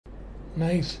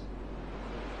Nice.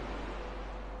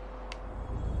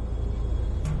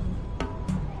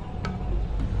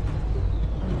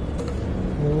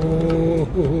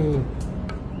 Oh,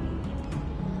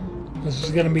 this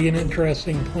is going to be an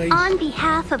interesting place. On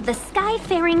behalf of the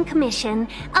Skyfaring Commission,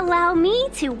 allow me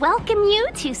to welcome you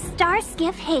to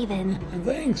Starskiff Haven.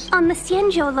 Thanks. On the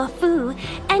 ℻𝕒𝕣𝕒𝕣,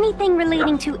 anything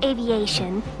relating to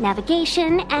aviation,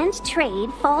 navigation, and trade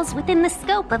falls within the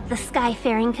scope of the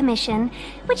Skyfaring Commission,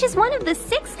 which is one of the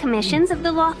 6 commissions of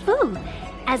the ℻𝕒.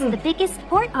 As the biggest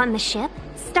port on the ship,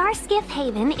 Starskiff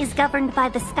Haven is governed by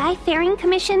the Skyfaring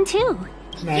Commission too.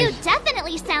 Nice. You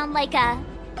definitely sound like a...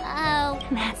 Oh...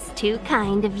 That's too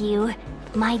kind of you.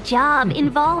 My job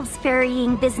involves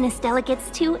ferrying business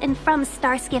delegates to and from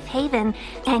Starskiff Haven.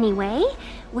 Anyway,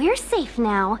 we're safe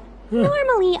now.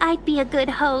 Normally, I'd be a good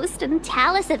host and...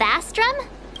 Talus of Astrum?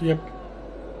 Yep.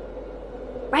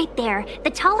 Right there, the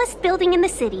tallest building in the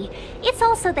city. It's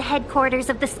also the headquarters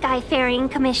of the Skyfaring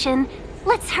Commission.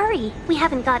 Let's hurry. We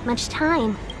haven't got much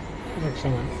time.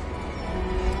 Excellent.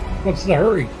 What's the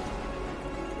hurry?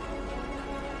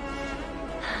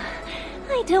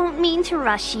 I don't mean to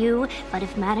rush you, but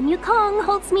if Madame Yukong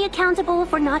holds me accountable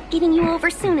for not getting you over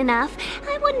soon enough,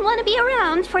 I wouldn't want to be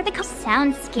around for the...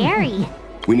 Sounds scary.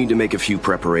 We need to make a few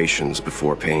preparations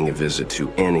before paying a visit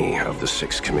to any of the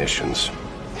 6 commissions.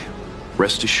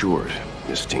 Rest assured,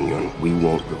 Miss Ting-Yun, we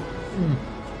won't go.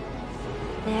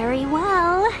 Very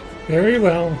well. Very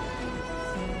well.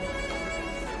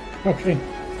 Okay.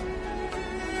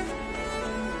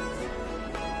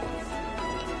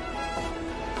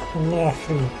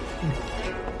 Lawful.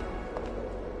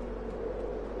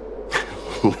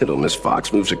 Little Miss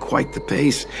Fox moves at quite the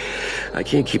pace. I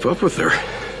can't keep up with her.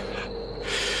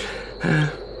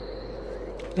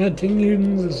 That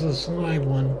Ting-Yun is the sly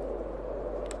one.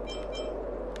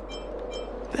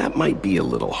 That might be a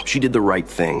little. She did the right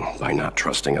thing by not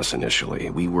trusting us initially.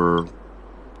 We were...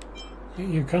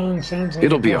 Yukong sounds like...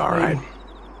 It'll be all right.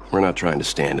 We're not trying to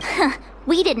stand it.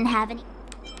 We didn't have any...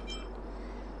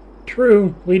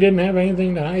 True, we didn't have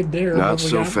anything to hide there. Not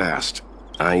so fast.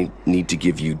 I need to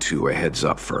give you 2 a heads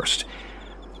up first.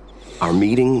 Our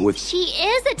meeting with... She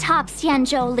is a top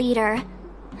 ℻𝕒𝕣 leader.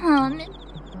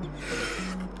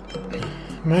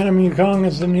 Madame Yukong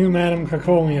is the new Madame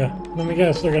Kakolia. Let me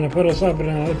guess, they're going to put us up in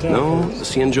a hotel. No,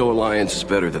 first. the ℻𝕒𝕣 Alliance is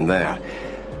better than that.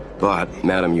 But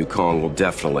Madame Yukong will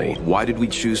definitely... Why did we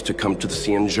choose to come to the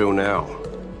 ℻𝕒𝕣 now?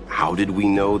 How did we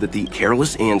know that the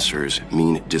careless answers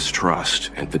mean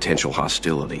distrust and potential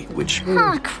hostility, which...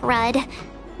 Aw, crud.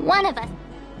 One of us...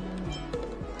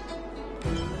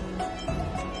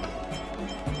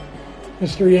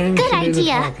 Mr. Yang Good should do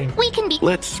the idea. talking. We can be...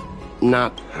 Let's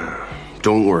not...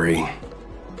 Don't worry.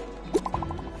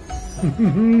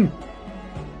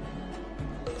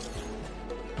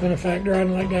 Benefactor, I'd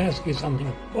like to ask you something.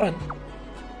 What?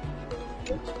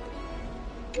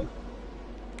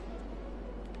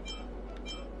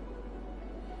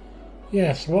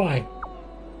 Yes, why?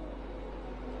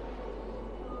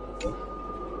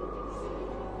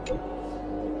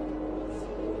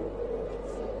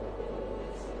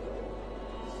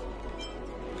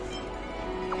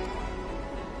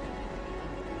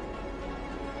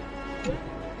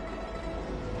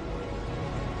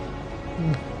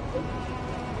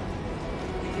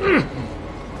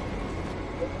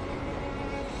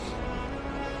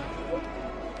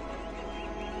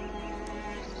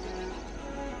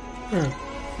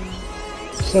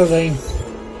 So they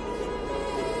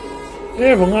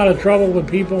have a lot of trouble with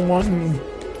people wanting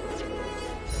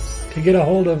to get a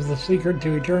hold of the secret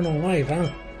to eternal life,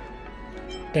 huh?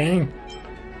 Dang.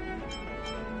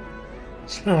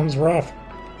 Sounds rough.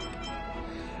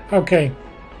 Okay.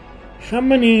 How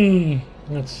many...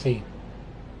 Let's see.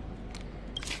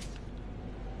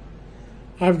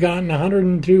 I've gotten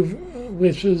 102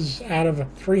 wishes out of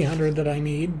 300 that I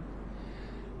need.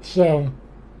 So...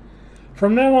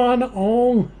 From now on,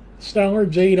 all stellar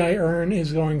jade I earn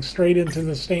is going straight into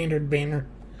the standard banner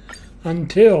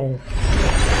until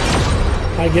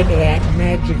I get to that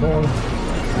magical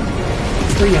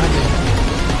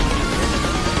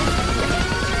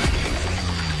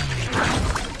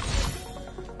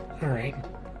 300. Alright.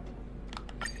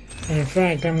 And in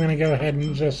fact, I'm going to go ahead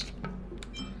and just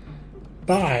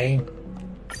buy...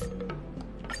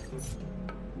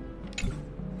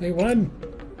 Wait, what?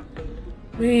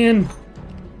 Man...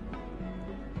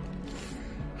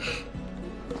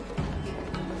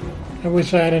 I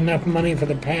wish I had enough money for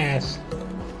the pass.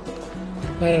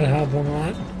 That'd help a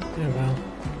lot. Yeah, well.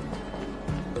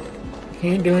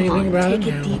 Can't do anything about it now.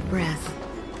 Take a deep breath.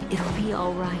 It'll be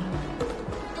all right.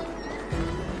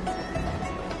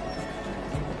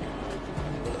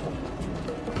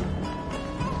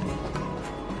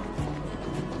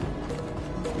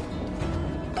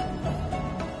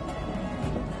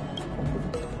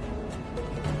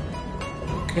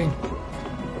 Okay.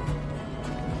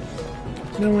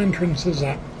 No entrances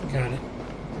up. Got it.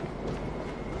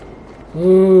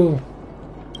 Ooh.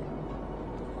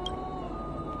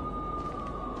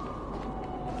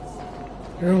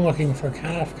 You're looking for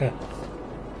Kafka.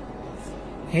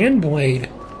 And Blade.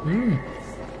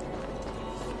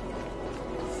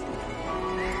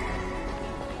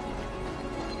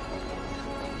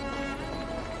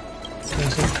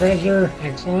 There's a treasure.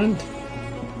 Excellent.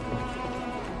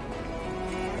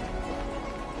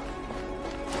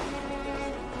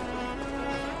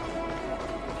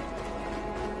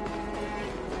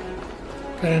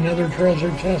 Got another treasure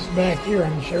chest back here,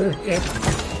 I'm sure. Yep.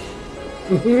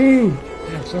 Woohoo!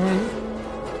 Excellent.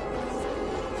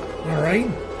 Alright,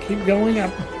 keep going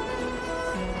up.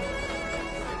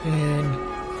 And...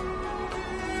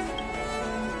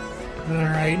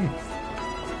 Alright.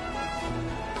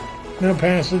 No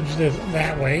passage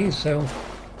that way, so...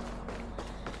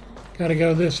 Gotta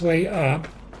go this way up.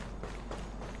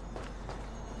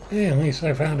 Yeah, at least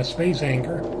I found a space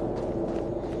anchor.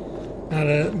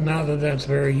 Not that that's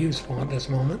very useful at this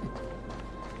moment.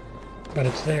 But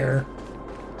it's there.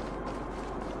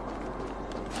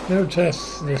 No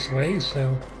chests this way,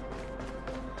 so...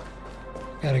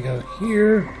 Gotta go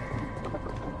here.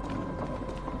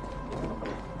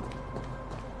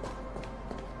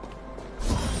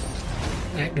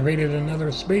 Activated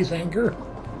another space anchor.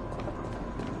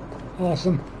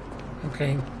 Awesome.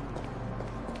 Okay.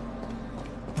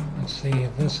 Let's see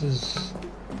if this is...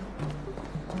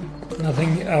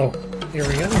 Nothing... Oh, here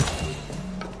we go.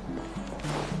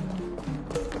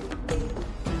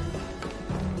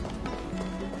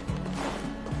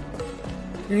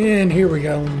 And here we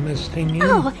go, Miss Tingyu.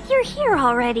 Oh, you're here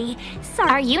already. Sorry.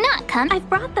 Are you not coming? I've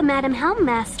brought the Madam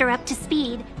Helmmaster up to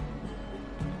speed.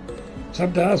 It's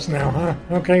up to us now, huh?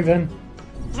 Okay, then.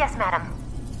 Yes, madam.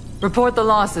 Report the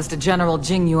losses to General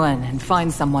Jing Yuan and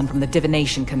find someone from the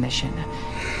Divination Commission.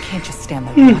 Can't just stand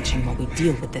there watching while we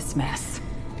deal with this mess.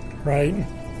 Right.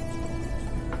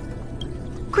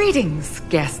 Greetings,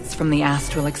 guests from the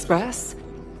Astral Express.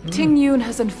 Ting Yun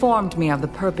has informed me of the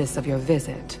purpose of your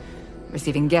visit.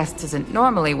 Receiving guests isn't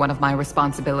normally one of my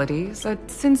responsibilities, but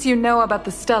since you know about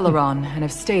the ℊ𝕦𝕒𝕒 and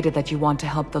have stated that you want to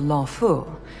help the ℊ𝕒,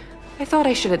 I thought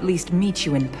I should at least meet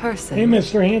you in person. Hey,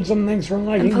 Mr. Handsome, thanks for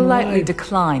liking and politely live.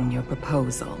 decline your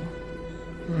proposal.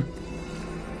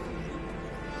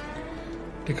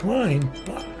 Decline?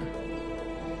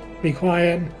 Be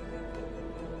quiet.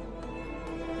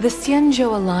 The ℎ𝕒𝕠𝕒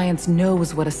Alliance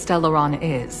knows what a ℊ𝕦𝕒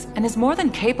is, and is more than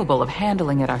capable of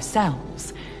handling it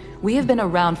ourselves. We have been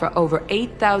around for over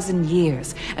 8,000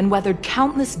 years, and weathered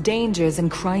countless dangers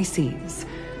and crises.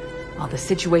 While the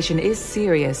situation is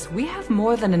serious, we have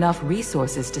more than enough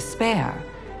resources to spare.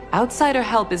 Outsider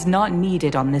help is not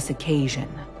needed on this occasion.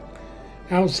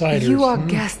 Outsiders. You are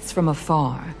guests from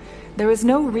afar. There is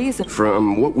no reason...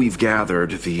 From what we've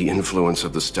gathered, the influence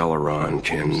of the ℊ𝕦𝕒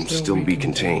can still be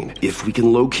contained. If we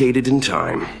can locate it in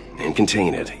time and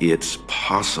contain it, it's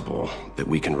possible that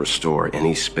we can restore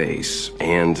any space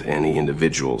and any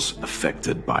individuals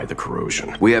affected by the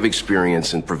corrosion. We have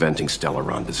experience in preventing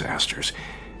ℊ𝕦𝕒 disasters,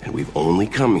 and we've only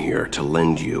come here to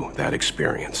lend you that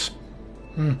experience.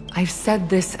 I've said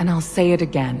this and I'll say it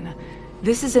again.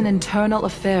 This is an internal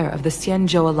affair of the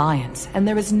ℎ𝕒𝕠𝕒 Alliance, and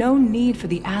there is no need for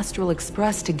the Astral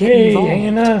Express to get involved.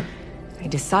 Hannah. I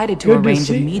decided to Good to arrange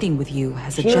a see- meeting with you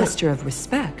as a Sure. gesture of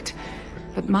respect,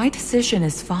 but my decision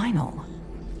is final.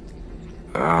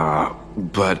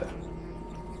 But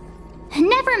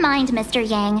Never mind, Mr.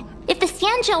 Yang. If the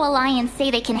ℎ𝕒𝕠𝕒 Alliance say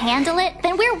they can handle it,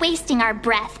 then we're wasting our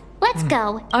breath. Let's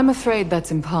go. I'm afraid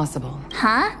that's impossible.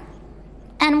 Huh?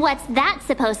 And what's that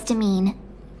supposed to mean?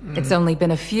 It's only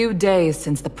been a few days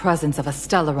since the presence of a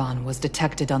ℊ𝕦𝕒 was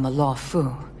detected on the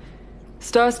ℊ𝕒.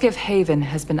 Starskiff Haven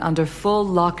has been under full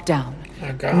lockdown.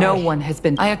 Oh, gosh. No one has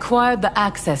been... I acquired the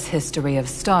access history of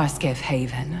Starskiff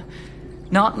Haven.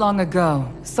 Not long ago,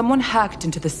 someone hacked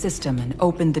into the system and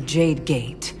opened the Jade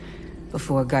Gate,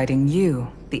 before guiding you,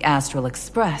 the Astral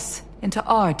Express, into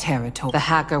our territory. The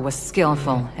hacker was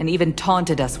skillful and even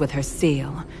taunted us with her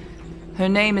seal. Her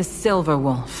name is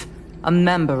Silverwolf, a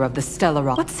member of the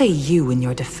ℊ𝕦𝕒. What say you in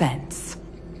your defense?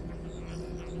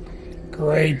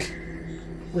 Great.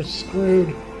 We're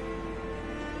screwed.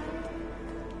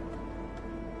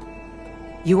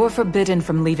 You are forbidden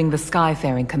from leaving the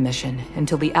Skyfaring Commission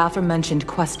until the aforementioned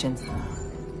questions.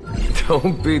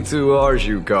 Don't be too harsh,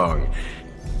 Yukong.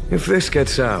 If this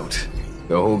gets out,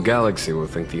 the whole galaxy will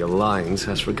think the Alliance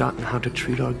has forgotten how to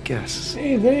treat our guests.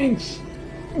 Hey, thanks.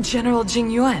 General Jing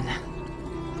Yuan.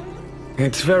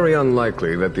 It's very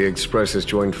unlikely that the Express has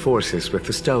joined forces with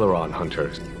the ℊ𝕦𝕒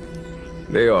hunters.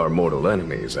 They are mortal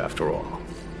enemies, after all.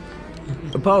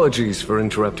 Apologies for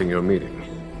interrupting your meeting.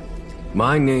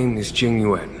 My name is Jing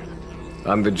Yuan.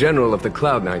 I'm the general of the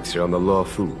Cloud Knights here on the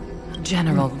Luofu.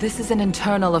 General, this is an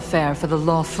internal affair for the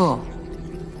Luofu.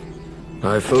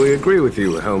 I fully agree with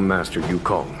you, Helm Master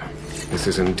Yukong. This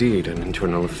is indeed an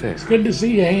internal affair. It's good to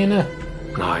see you, Hannah.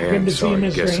 I am sorry,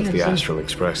 guest of the Astral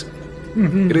Express.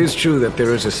 It is true that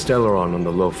there is a Stellaron on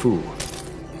the Luofu,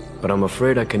 but I'm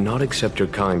afraid I cannot accept your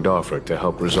kind offer to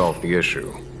help resolve the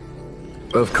issue.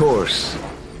 Of course,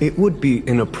 it would be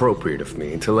inappropriate of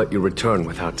me to let you return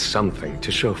without something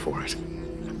to show for it.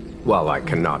 While I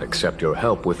cannot accept your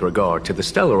help with regard to the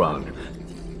Stellaron,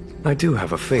 I do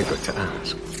have a favor to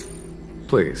ask.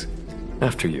 Please,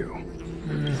 after you.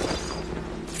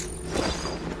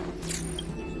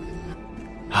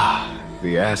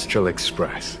 The Astral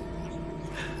Express.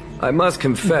 I must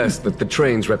confess that the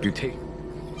train's reputation...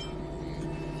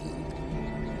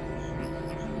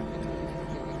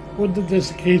 What did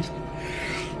this case...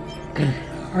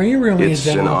 Are you really It's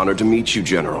an honor to meet you,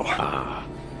 General.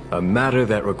 A matter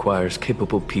that requires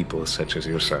capable people such as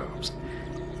yourselves.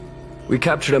 We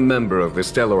captured a member of the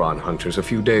Stellaron Hunters a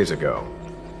few days ago,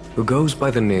 who goes by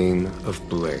the name of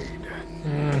Blade.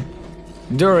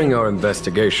 During our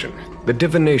investigation, the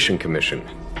Divination Commission,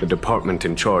 the department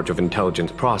in charge of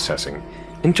intelligence processing,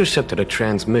 intercepted a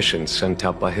transmission sent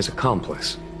out by his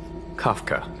accomplice,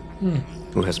 Kafka,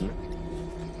 who has...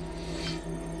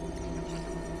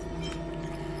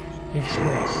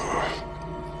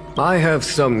 I have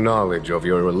some knowledge of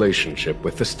your relationship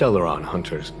with the Stellaron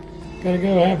Hunters. Gotta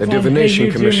go have The fun. Divination Hey,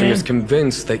 you Commission two, is man.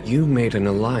 convinced that you made an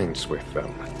alliance with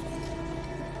them.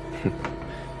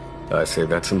 I say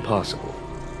that's impossible.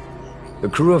 The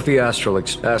crew of the as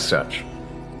such,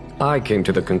 I came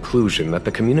to the conclusion that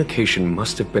the communication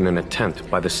must have been an attempt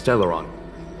by the Stellaron.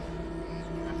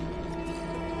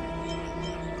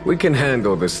 We can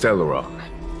handle the Stellaron,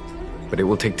 but it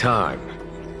will take time,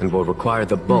 and will require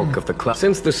the bulk of the cloud.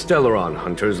 Since the Stellaron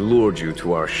Hunters lured you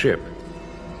to our ship,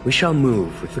 we shall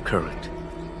move with the current.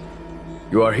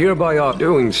 You are hereby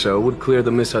doing so would clear the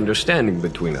misunderstanding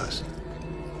between us,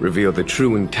 reveal the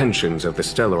true intentions of the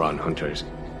Stellaron Hunters,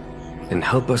 and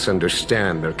help us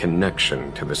understand their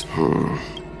connection to this...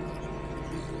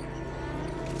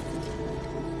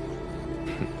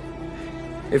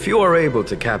 If you are able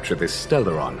to capture this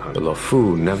Stellaron Hunter, the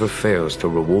Luofu never fails to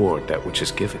reward that which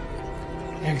is given.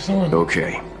 Excellent.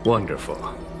 Okay. Wonderful.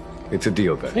 It's a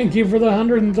deal then. Thank you for the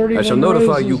 130. I shall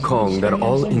notify Yukong that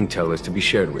all intel is to be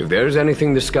shared with. If there's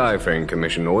anything the Skyfaring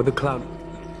Commission or the Cloud...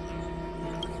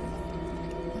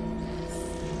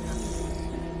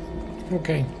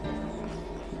 Okay.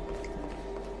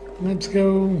 Let's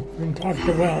go and talk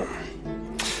to Well.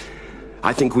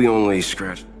 I think we only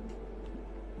scratched...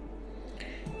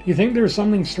 Do you think there's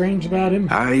something strange about him?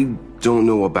 I don't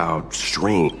know about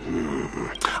strange.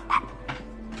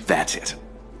 That's it.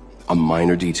 A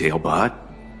minor detail, but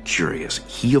curious.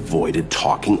 He avoided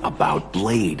talking about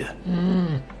Blade.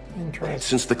 Interesting.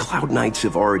 Since the Cloud Knights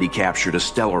have already captured a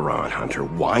Stellaron Hunter,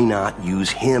 why not use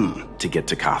him to get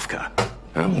to Kafka?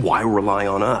 Why rely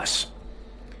on us?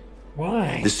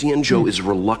 Why? The 𝕊𝕤𝕣𝕥 is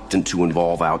reluctant to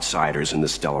involve outsiders in the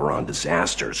Stellaron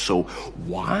disaster, so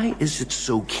why is it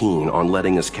so keen on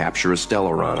letting us capture a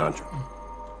Stellaron Hunter?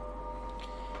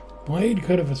 Blade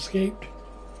could have escaped.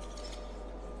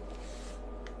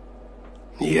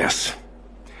 Yes.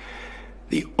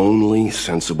 The only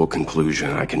sensible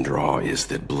conclusion I can draw is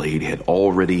that Blade had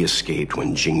already escaped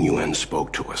when Jing Yuan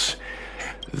spoke to us.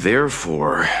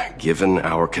 Therefore, given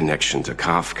our connection to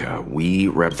Kafka,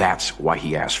 that's why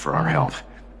he asked for our help.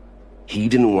 He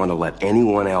didn't want to let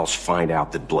anyone else find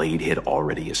out that Blade had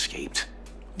already escaped.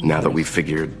 Now that we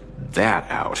figured that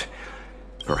out,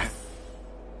 perhaps...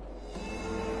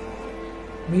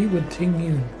 Meet with Ting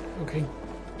Yun. Okay.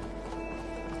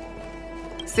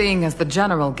 Seeing as the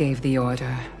General gave the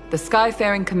order, the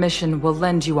Skyfaring Commission will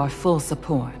lend you our full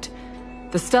support.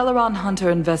 The Stellaron Hunter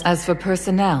As for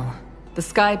personnel, the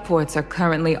skyports are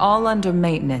currently all under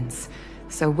maintenance,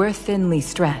 so we're thinly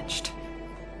stretched.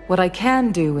 What I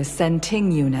can do is send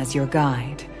Ting Yun as your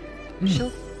guide.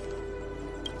 She'll...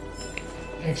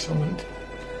 Excellent.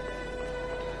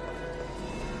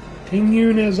 Ting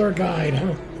Yun as our guide,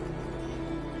 huh?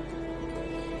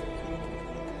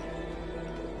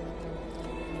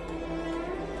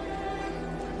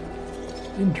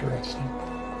 Interesting.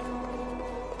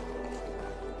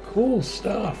 Cool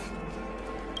stuff.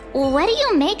 What do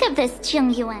you make of this, Jing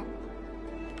Yuan?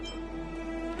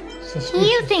 Suspicious.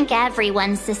 You think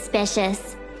everyone's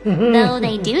suspicious. Though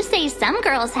they do say some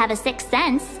girls have a sixth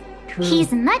sense. True.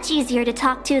 He's much easier to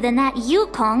talk to than that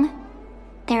Yukong.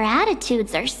 Their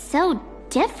attitudes are so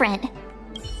different.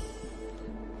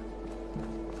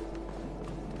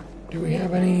 Do we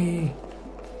have any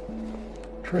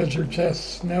treasure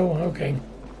chests? No? Okay.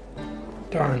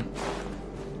 Darn.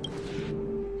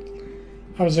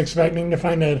 I was expecting to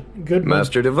find a good one.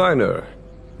 Master Diviner,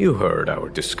 you heard our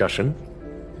discussion.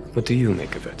 What do you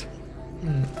make of it?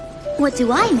 What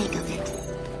do I make of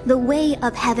it? The way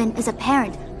of heaven is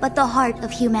apparent, but the heart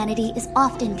of humanity is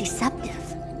often deceptive.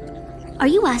 Are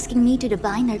you asking me to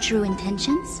divine their true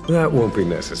intentions? That won't be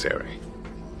necessary.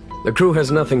 The crew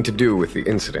has nothing to do with the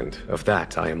incident. Of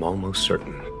that, I am almost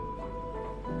certain.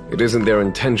 It isn't their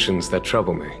intentions that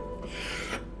trouble me.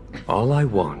 All I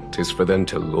want is for them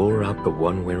to lure out the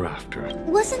one we're after.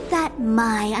 Wasn't that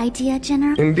my idea,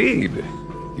 General? Indeed.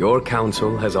 Your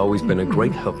counsel has always been a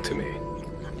great help to me.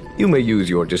 You may use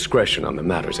your discretion on the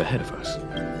matters ahead of us.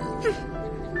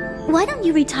 Why don't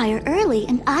you retire early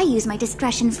and I use my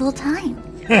discretion full time?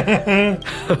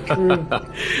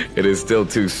 It is still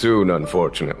too soon,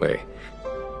 unfortunately.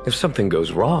 If something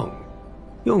goes wrong,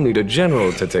 you'll need a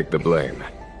general to take the blame.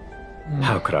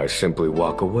 How could I simply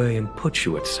walk away and put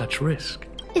you at such risk?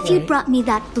 If you'd brought me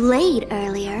that blade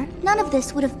earlier, none of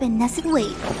this would have been necessary.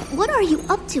 Wait, what are you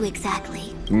up to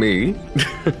exactly? Me?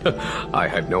 I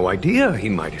had no idea he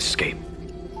might escape.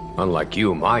 Unlike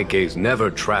you, my gaze never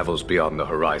travels beyond the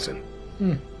horizon.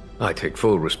 I take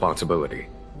full responsibility.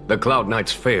 The Cloud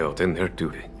Knights failed in their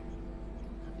duty.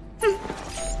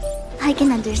 I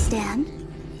can understand.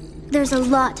 There's a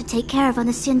lot to take care of on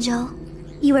the ℎ𝕒𝕒.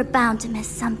 You were bound to miss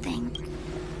something.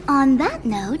 On that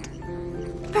note,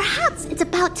 perhaps it's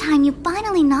about time you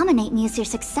finally nominate me as your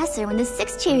successor when the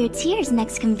 6 charioteers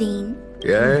next convene.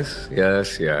 Yes.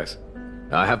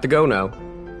 I have to go now.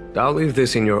 I'll leave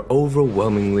this in your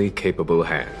overwhelmingly capable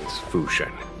hands, Fu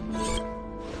Shen.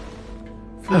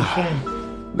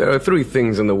 There are 3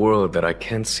 things in the world that I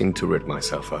can't seem to rid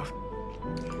myself of.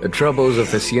 The troubles of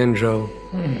the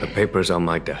ℎ𝕒𝕒, the papers on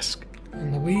my desk,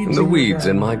 and the weeds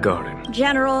in my garden.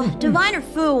 General, Diviner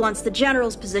Fu wants the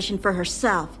general's position for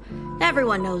herself.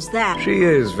 Everyone knows that. She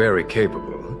is very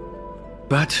capable,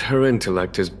 but her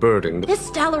intellect is burdened. This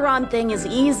Stellaron thing is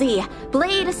easy.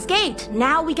 Blade escaped.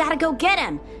 Now we gotta go get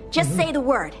him. Just say the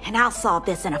word, and I'll solve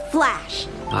this in a flash.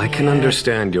 I can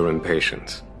understand your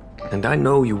impatience, and I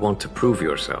know you want to prove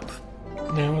yourself.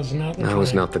 Now is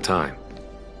not the time.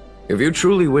 If you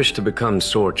truly wish to become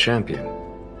Sword Champion,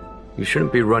 you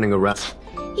shouldn't be running around.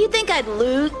 You think I'd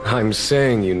lose? I'm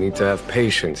saying you need to have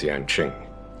patience, Yanqing.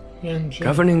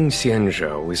 Governing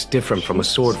ℎ𝕒𝕒 is different from a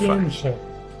sword fight.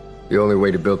 The only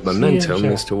way to build momentum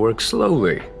is to work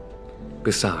slowly.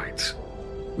 Besides,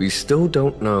 we still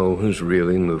don't know who's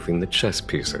really moving the chess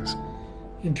pieces.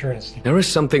 Interesting. There is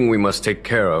something we must take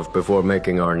care of before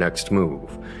making our next move.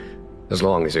 As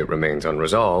long as it remains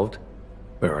unresolved,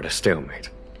 we're at a stalemate.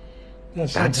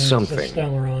 That something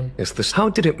is this. How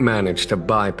did it manage to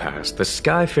bypass the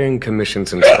Skyfaring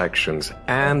Commission's inspections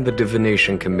and the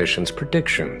Divination Commission's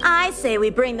prediction? I say we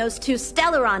bring those 2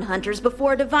 Stellaron hunters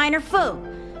before Diviner Fu.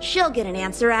 She'll get an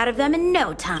answer out of them in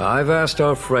no time. I've asked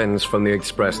our friends from the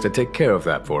Express to take care of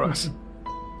that for us.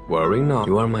 Worry not,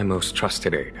 you are my most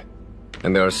trusted aide.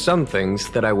 And there are some things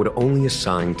that I would only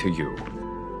assign to you.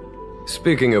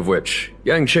 Speaking of which,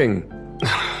 Yanqing...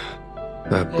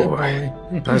 That boy.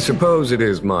 I suppose it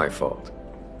is my fault.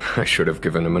 I should have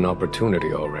given him an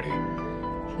opportunity already.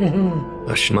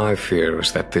 My fear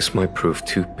is that this might prove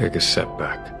too big a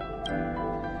setback.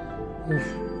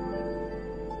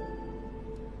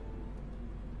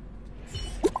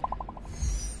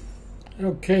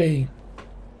 Okay.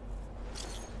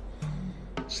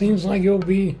 Seems like it'll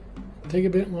take a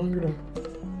bit longer to...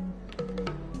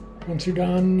 Once you're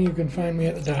done, you can find me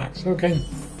at the docks. Okay.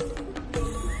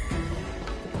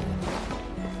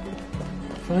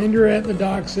 Find her at the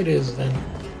docks it is, then.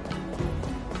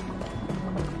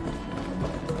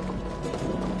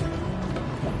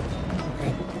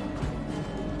 Okay.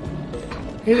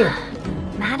 Hey there.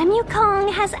 Madame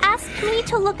Yukong has asked me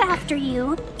to look after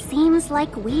you. Seems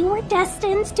like we were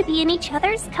destined to be in each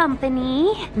other's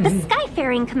company. The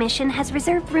Skyfaring Commission has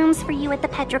reserved rooms for you at the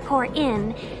Petrichor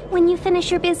Inn. When you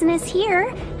finish your business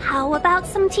here, how about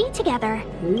some tea together?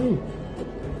 Ooh.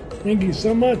 Thank you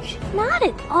so much. Not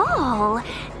at all.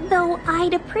 Though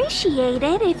I'd appreciate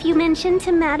it if you mentioned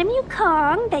to Madame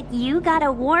Yukong that you got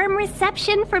a warm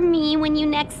reception from me when you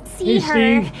next see her.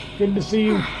 Hey, Steve. Good to see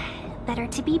you. Better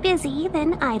to be busy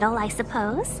than idle, I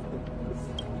suppose.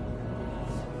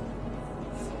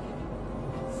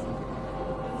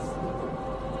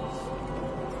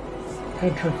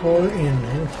 Petrichor Inn,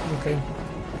 huh? Okay.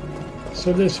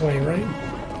 So this way, right?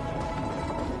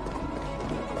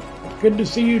 Good to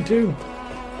see you too.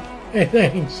 Hey,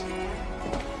 thanks.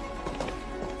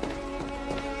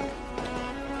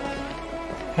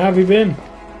 How have you been?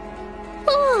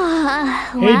 Well,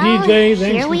 Hey DJ, thanks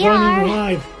here for we joining are. me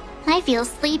live. I feel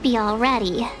sleepy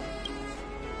already.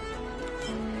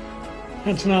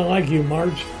 That's not like you,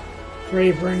 Marge.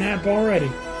 Ready for a nap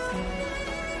already.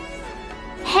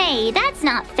 Hey, that's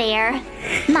not fair.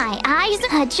 My eyes.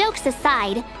 Jokes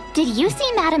aside, did you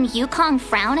see Madame Yukong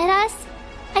frown at us?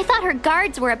 I thought her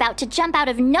guards were about to jump out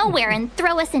of nowhere and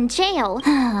throw us in jail.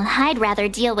 I'd rather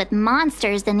deal with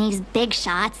monsters than these big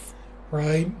shots.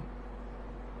 Right.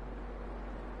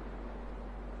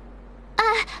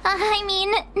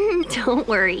 Don't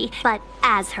worry. But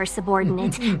as her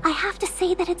subordinate, I have to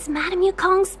say that it's Madame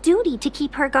Yukong's duty to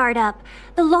keep her guard up.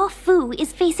 The ℊ𝕒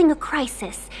is facing a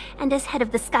crisis, and as head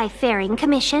of the Skyfaring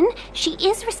Commission, she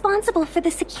is responsible for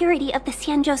the security of the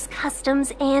ℎ𝕒𝕒𝕣's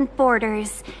customs and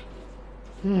borders.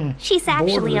 She's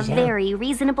actually Borders, a very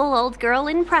reasonable old girl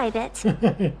in private.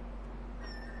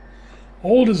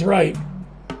 Old is right.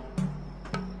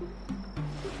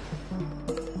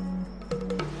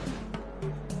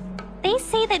 They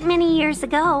say that many years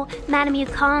ago, Madame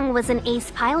Yukong was an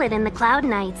ace pilot in the Cloud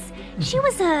Knights. She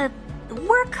was a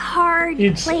work hard,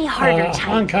 play harder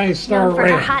type, Honkai Star known for her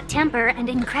Rail. hot temper and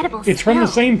incredible It's from the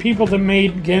skill. same people that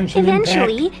made Genshin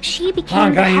Eventually, Impact. she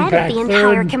became the Honkai head Impact of the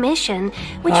entire Third, commission,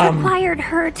 which required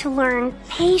her to learn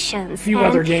patience few and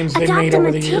other games they adopt made a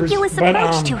over the years, meticulous but,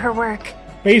 approach to her work.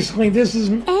 Basically, this is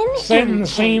set in the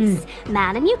Case, same,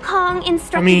 Madame Yukong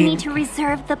instructed me to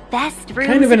reserve the best rooms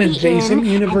kind of an at the adjacent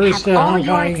inn universe and to have all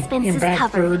your Honkai expenses Impact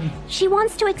covered. Third. She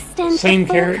wants to extend Same the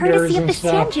full characters courtesy of and the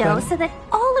stuff, ℎ𝕒𝕣 but so that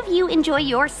all of you enjoy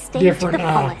your stay to different the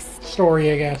fullest.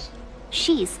 story, I guess.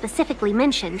 She specifically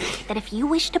mentioned that if you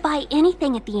wish to buy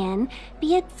anything at the inn,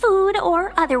 be it food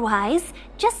or otherwise,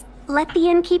 just let the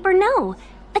innkeeper know.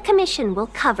 The commission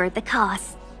will cover the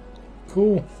cost.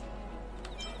 Cool.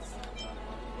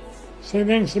 Say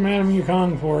thanks to Madame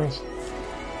Yukong for us.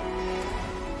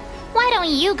 Why don't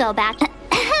you go back?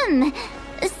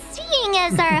 Seeing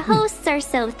as our hosts are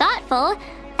so thoughtful,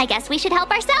 I guess we should help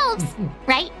ourselves.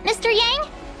 Right, Mr. Yang?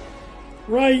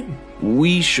 Right.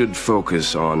 We should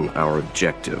focus on our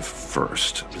objective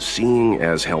first. Seeing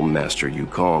as Helmmaster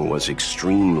Yukong was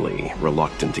extremely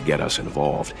reluctant to get us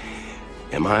involved.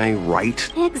 Am I right?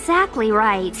 Exactly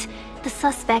right. The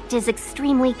suspect is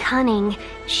extremely cunning.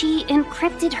 She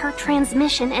encrypted her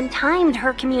transmission and timed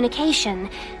her communication.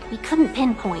 We couldn't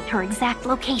pinpoint her exact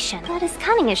location. But as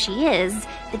cunning as she is,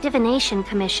 the Divination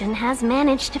Commission has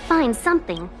managed to find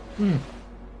something.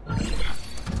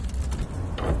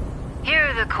 Here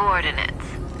are the coordinates.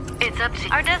 It's up to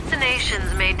you. Our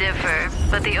destinations may differ,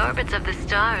 but the orbits of the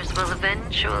stars will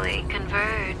eventually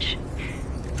converge.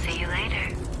 See you later.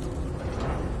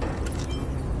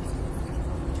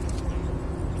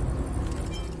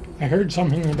 I heard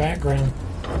something in the background.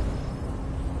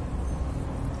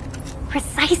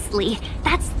 Precisely.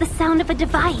 That's the sound of a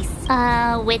device.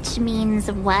 Which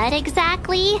means what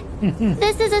exactly?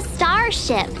 This is a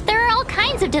starship. There are all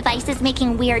kinds of devices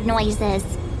making weird noises.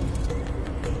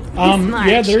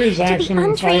 Yeah, there is action to the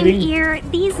and untrained fighting. ear,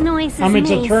 these noises It's a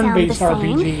may turn-based sound the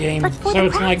same, RPG game, but for so the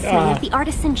it's like, craftsmen of the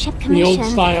Artisanship the Commission,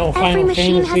 old-style every Final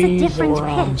machine has a Fantasies different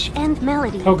or, pitch and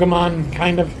melody. Pokemon,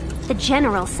 kind of. The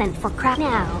General sent for craft.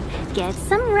 Now, get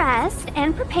some rest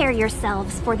and prepare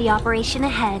yourselves for the operation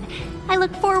ahead. I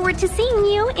look forward to seeing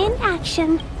you in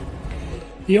action.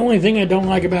 The only thing I don't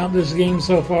like about this game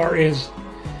so far is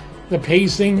the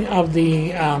pacing of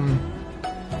the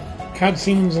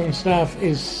cutscenes and stuff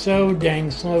is so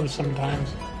dang slow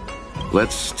sometimes.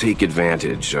 Let's take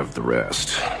advantage of the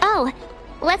rest. Oh,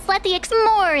 let's let the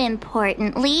more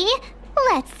importantly,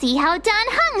 let's see how Dan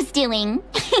Hung's doing.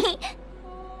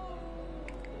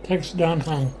 Text Don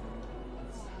Hung.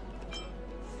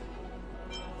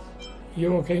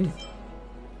 You okay?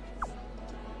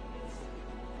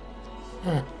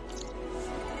 Huh.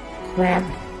 Crap.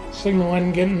 Signal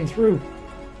wasn't getting through.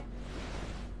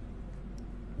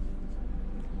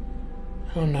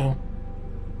 Oh no.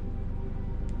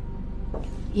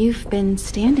 You've been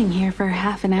standing here for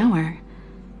half an hour.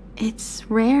 It's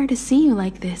rare to see you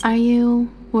like this. Are you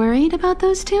worried about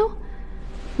those two?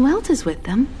 Welt is with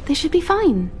them. They should be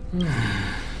fine.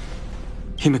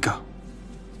 Himiko,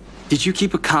 did you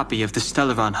keep a copy of the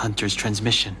Stellaron Hunter's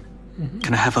transmission?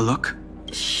 Can I have a look?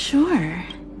 Sure.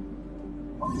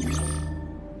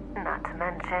 Not to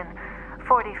mention,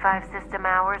 45 system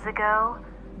hours ago,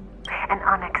 an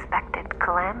unexpected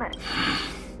calamity.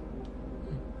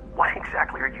 What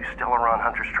exactly are you Stellaron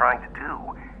Hunters trying to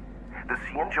do? The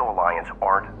ℎ𝕒𝕒𝕣 Alliance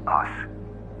aren't us.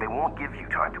 They won't give you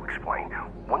time to explain.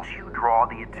 Once you draw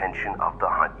the attention of the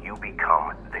hunt, you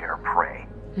become their prey.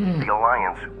 The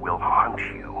Alliance will hunt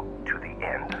you to the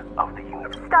end of the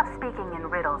universe. Stop speaking in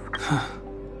riddles.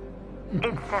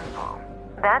 It's simple.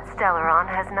 That Stellaron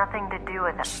has nothing to do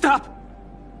with it. Stop!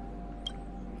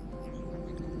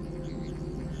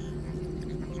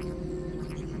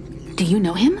 Do you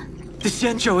know him? The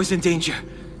ℎ𝕒𝕒 is in danger.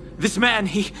 This man,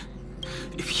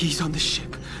 if he's on the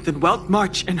ship, then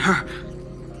ℊ𝕒𝕒𝕒 and her...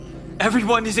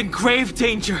 Everyone is in grave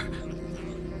danger.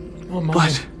 Oh my.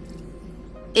 But...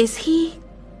 Is he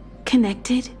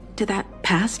connected to that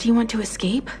past you want to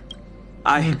escape?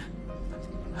 I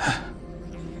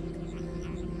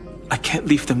can't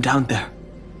leave them down there.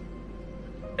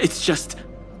 It's just...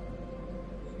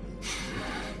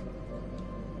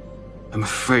 I'm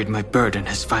afraid my burden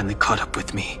has finally caught up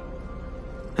with me.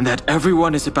 And that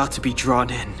everyone is about to be drawn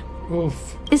in.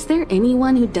 Oof. Is there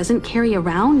anyone who doesn't carry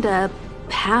around a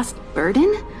past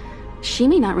burden? She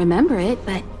may not remember it,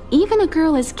 but even a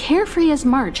girl as carefree as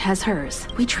March has hers.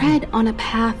 We tread on a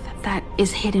path that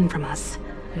is hidden from us.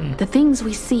 The things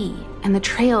we see and the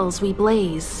trails we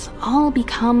blaze all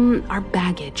become our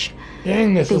baggage.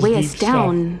 Dang, this they is weigh deep us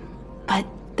down, stuff. but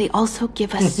they also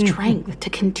give us strength to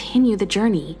continue the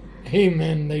journey.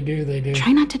 Amen, they do.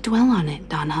 Try not to dwell on it,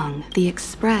 Dan Heng. The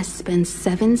Express spends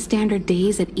 7 standard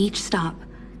days at each stop.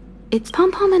 It's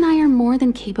Pom-Pom and I are more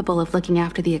than capable of looking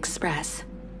after the Express.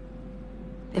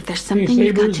 If there's something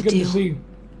you've got to do,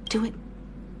 do it.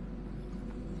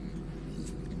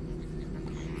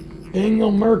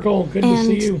 ℎ𝕒𝕒𝕒𝕒, good to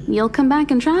see you. And you'll come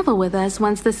back and travel with us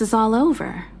once this is all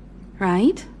over,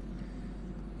 right?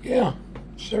 Yeah,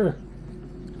 sure.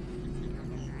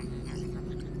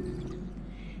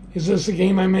 Is this a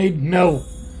game I made? No.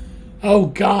 Oh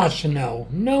gosh, no.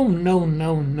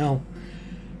 No.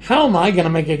 How am I going to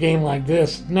make a game like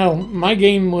this? No, my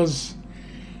game was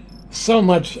so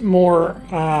much more,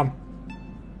 I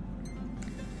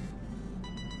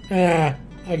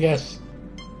guess,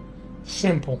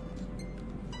 simple.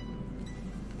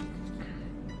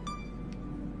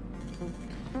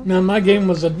 Now, my game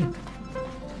was a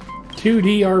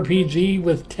 2D RPG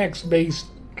with text-based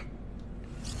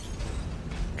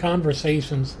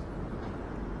conversations.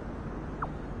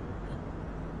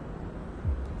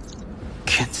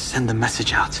 Can't send the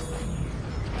message out.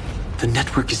 The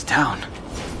network is down,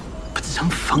 but some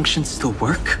functions still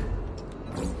work?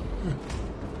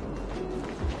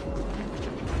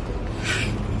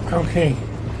 Okay,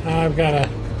 I've got to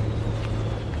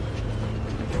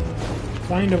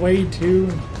find a way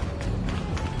to...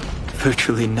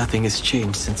 Virtually nothing has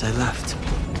changed since I left.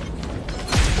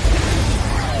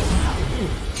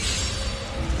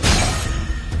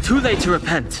 Too late to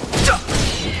repent.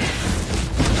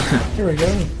 Here we go.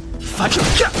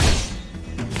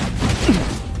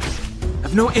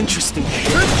 I've no interest in...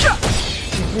 Here we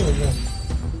go.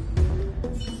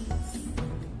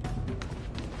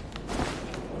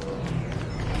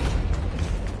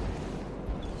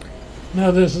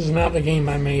 No, this is not the game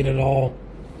I made at all.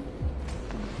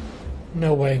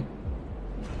 No way.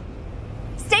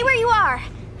 Stay where you are.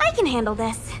 I can handle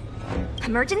this.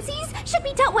 Emergencies should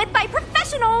be dealt with by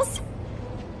professionals.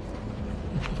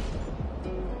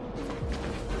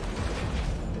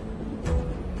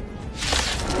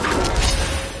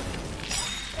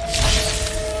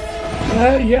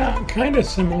 Yeah, kind of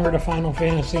similar to Final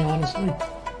Fantasy, honestly.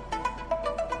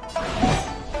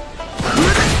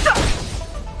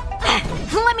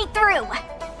 Let me through.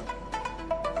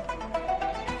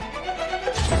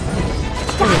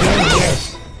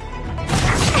 Yes.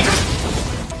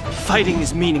 Fighting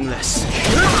is meaningless.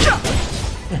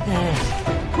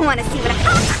 Want to see what I...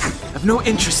 I've no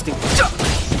interest in...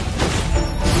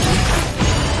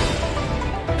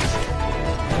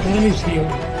 And he's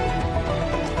healed.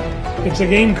 It's a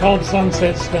game called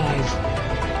Sunset Skies.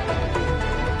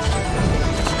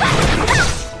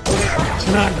 It's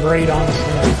not great,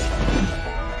 honestly.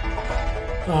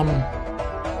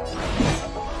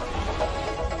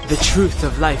 The truth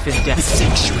of life and death. The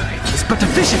sanctuary is but a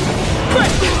vision.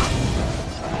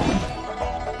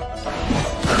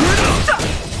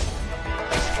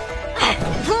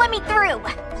 Let me through.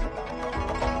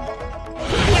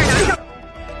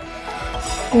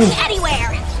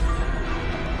 Anywhere.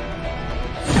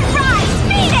 Rise,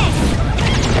 Phoenix!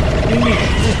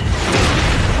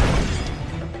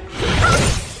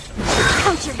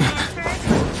 Ouch,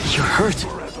 You're hurt.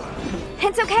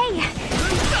 it's okay.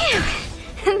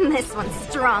 Phew. This one's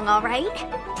strong, all right.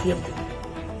 Yep.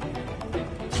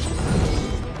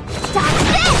 Dodge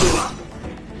this!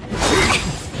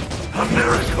 A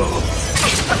miracle.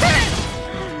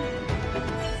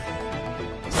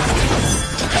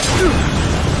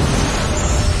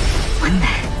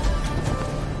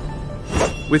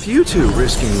 With you two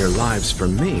risking your lives for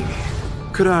me,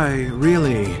 could I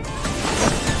really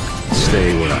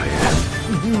stay where I am?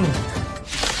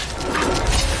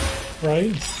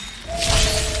 Right?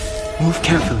 Move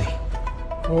carefully.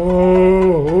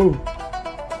 Oh.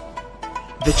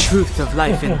 The truth of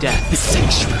life and death, the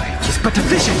sanctuary, is but a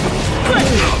vision.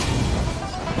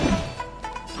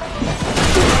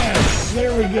 Yes,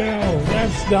 there we go.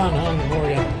 That's done, Hung, for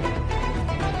you.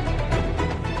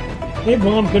 Hey,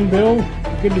 Bumpkin Bill.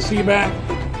 Good to see you back.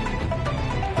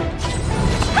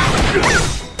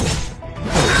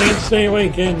 Can't stay away,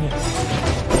 can you?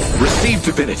 Receive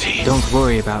divinity. Don't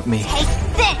worry about me. Take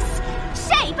this!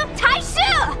 Shape of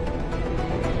Taishu!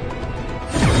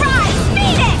 Rise,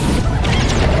 Phoenix!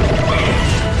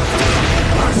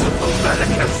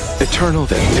 Eternal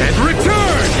the dead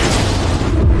return!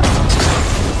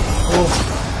 Oh.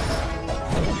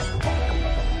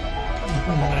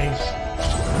 Nice.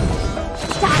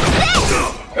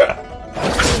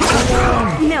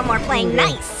 No more playing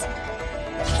nice.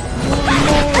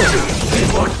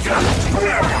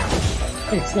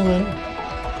 Excellent.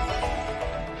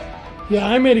 Yeah,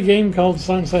 I made a game called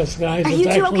Sunset Skies. It's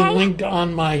actually linked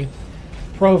on my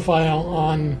profile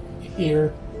on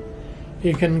here.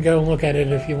 You can go look at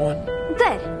it if you want.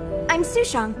 Good. I'm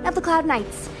Sushang of the Cloud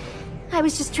Knights. I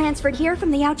was just transferred here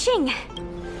from the ℕ𝕒.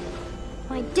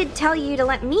 I did tell you to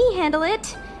let me handle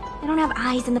it. I don't have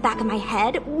eyes in the back of my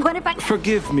head. What if I...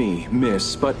 Forgive me,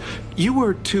 miss, but you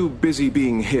were too busy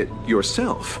being hit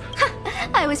yourself.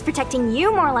 I was protecting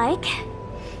you, more like.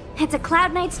 It's a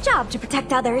Cloud Knight's job to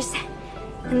protect others.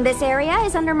 And this area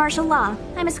is under martial law.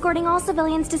 I'm escorting all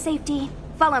civilians to safety.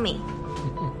 Follow me.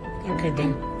 Okay,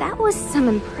 then. That was some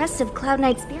impressive Cloud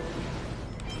Knight spirit.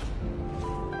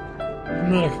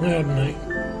 I'm not a Cloud Knight.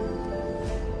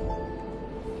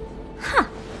 Huh.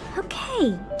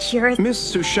 Okay, you're...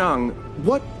 Miss Sushang,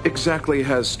 what exactly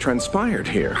has transpired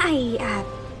here?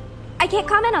 I can't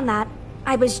comment on that.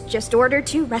 I was just ordered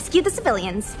to rescue the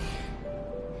civilians.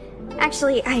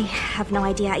 Actually, I have no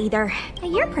idea either.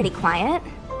 You're pretty quiet.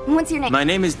 What's your name? My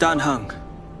name is Dan Hung.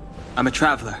 I'm a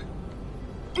traveler.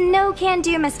 No can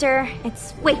do, mister.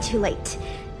 It's way too late.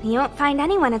 You won't find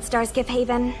anyone at Starskiff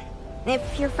Haven.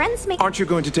 If your friends make... Aren't you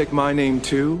going to take my name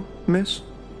too, miss?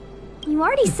 You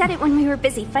already said it when we were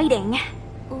busy fighting.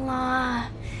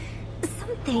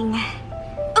 Something.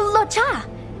 ℕ𝕒.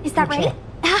 Is that right?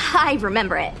 I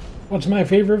remember it. What's my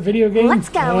favorite video game? Let's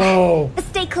go. Oh.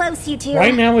 Stay close, you two.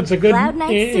 Right now it's a good... Cloud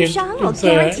Knight Sushang will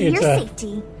guarantee your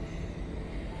safety.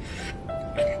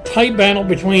 Tight battle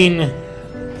between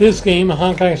this game,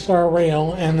 Honkai Star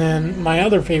Rail, and then my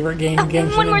other favorite game,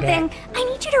 Genshin One more Impact. thing. I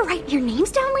need you to write your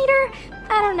names down later.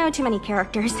 I don't know too many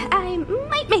characters. I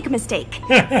might make a mistake.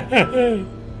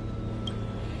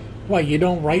 Why, you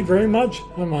don't write very much?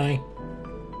 Am I?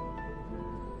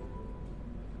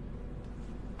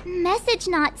 Message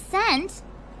not sent.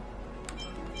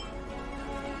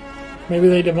 Maybe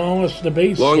they demolished the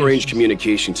base. Long-range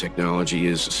communication technology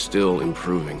is still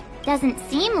improving. Doesn't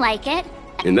seem like it.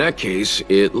 In that case,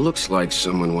 it looks like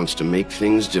someone wants to make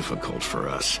things difficult for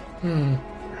us.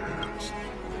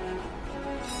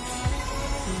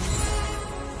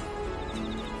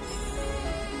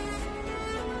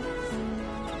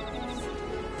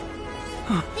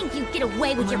 Think you get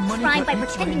away with your crime by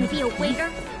pretending to be a waiter?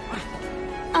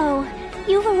 Oh,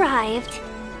 you've arrived.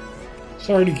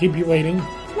 Sorry to keep you waiting.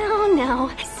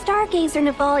 No. Stargazer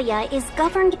Navalia is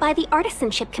governed by the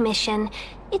Artisanship Commission.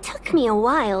 It took me a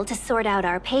while to sort out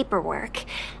our paperwork.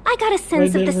 I got a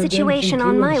sense of the situation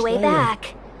on my way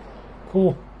back.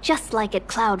 Cool. Just like at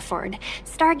Cloudford,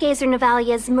 Stargazer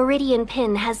Navalia's Meridian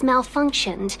Pin has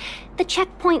malfunctioned. The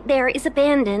checkpoint there is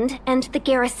abandoned, and the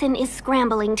garrison is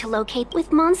scrambling to locate.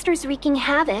 With monsters wreaking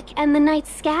havoc and the knights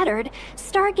scattered,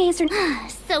 Stargazer...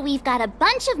 So we've got a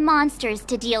bunch of monsters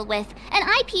to deal with, an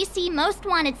IPC most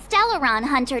wanted ℊ𝕒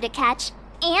hunter to catch,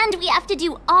 and we have to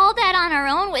do all that on our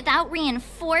own without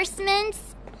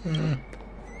reinforcements?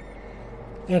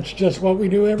 That's just what we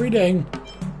do every day.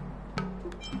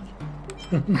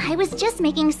 I was just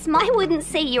making small... I wouldn't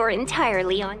say you're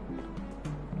entirely on...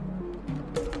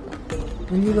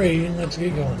 When you're ready, let's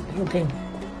get going. Okay.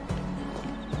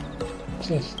 What's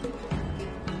this?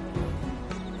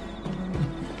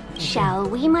 Shall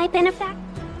we, my benefactor?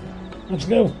 Let's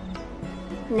go.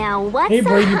 Now what's Hey,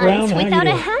 Brady a Brown, hunt how without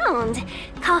you a doing? hound?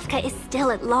 Kafka is still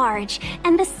at large,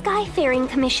 and the Skyfaring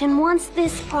Commission wants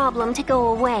this problem to go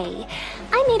away.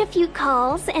 I made a few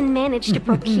calls and managed to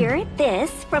procure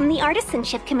this from the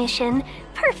Artisanship Commission.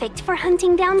 Perfect for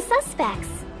hunting down suspects.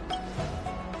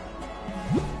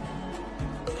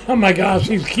 Oh my gosh,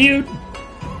 he's cute.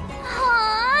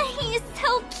 Aw, he's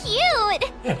so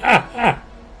cute.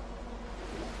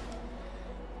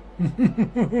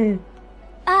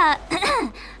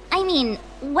 I mean,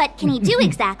 what can he do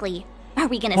exactly? Are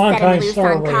we gonna set him loose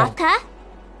on Kafka?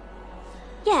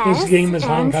 Yes, this game is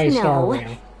Honkai Star no.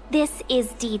 Rail. This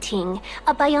is ℕ𝕒𝕒,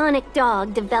 a bionic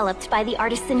dog developed by the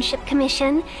Artisanship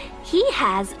Commission. He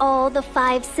has all the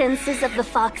 5 senses of the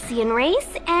Foxian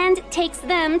race and takes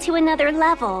them to another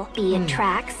level, be it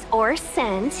tracks or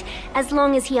scent. As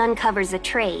long as he uncovers a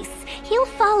trace, he'll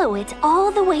follow it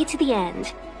all the way to the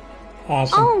end.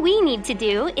 Awesome. All we need to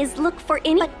do is look for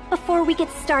any... But before we get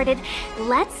started,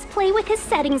 let's play with his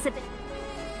settings a bit.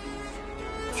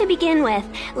 To begin with,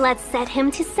 let's set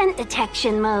him to scent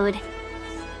detection mode.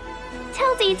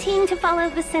 Tell ℕ𝕒𝕒 to follow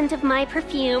the scent of my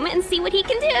perfume and see what he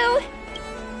can do.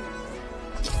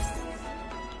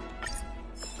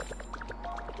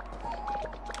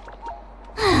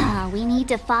 We need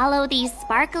to follow these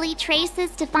sparkly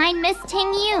traces to find Miss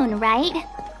ℕ𝕒𝕒, right?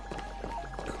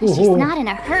 Cool. She's not in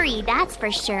a hurry, that's for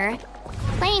sure.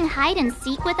 Playing hide and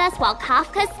seek with us while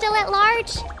Kafka's still at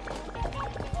large?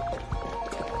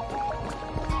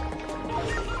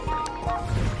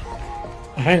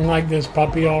 I like this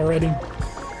puppy already.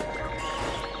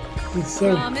 It's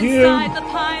so From cute. Inside the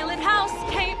pilot house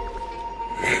came...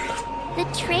 The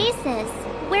traces.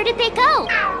 Where did they go?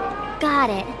 Got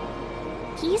it.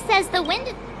 He says the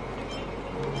wind...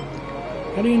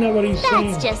 How do you know what he's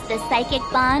saying? That's just the psychic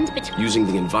bond between... Using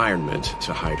the environment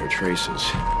to hide her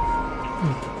traces.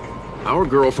 Our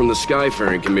girl from the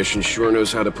Skyfaring Commission sure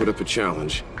knows how to put up a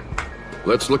challenge.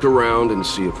 Let's look around and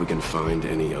see if we can find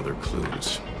any other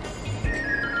clues.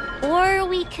 Or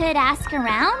we could ask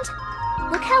around?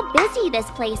 Look how busy this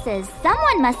place is.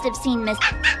 Someone must have seen Miss...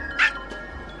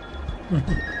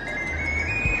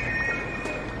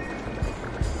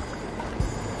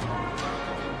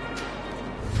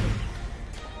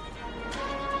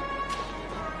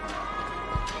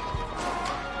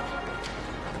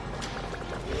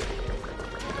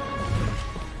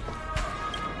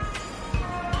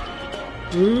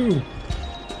 Ooh.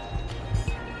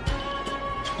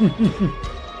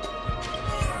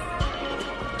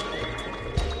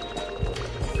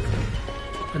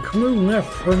 A clue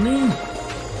left for me.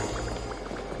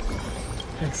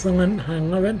 Excellent, I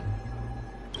love it.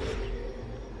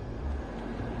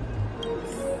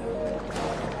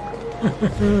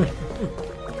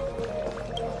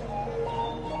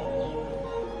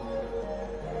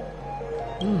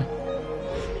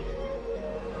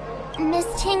 Miss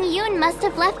ℕ𝕒𝕒 must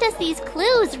have left us these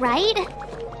clues, right?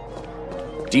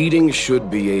 ℕ𝕒𝕒 should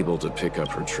be able to pick up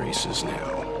her traces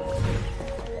now.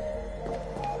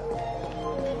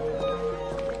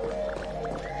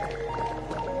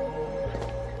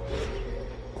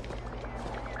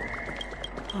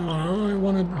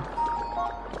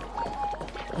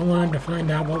 I wanted to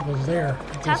find out what was there.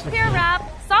 Tough pear wrap,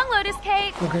 song lotus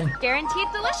cake. Okay. Guaranteed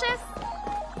delicious.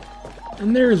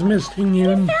 And there's Miss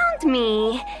ℕ𝕒𝕒. Found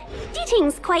me.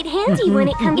 ℕ𝕒𝕒's quite handy when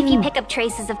it comes if you pick up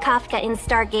traces of Kafka in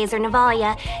Stargazer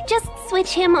Navalia. Just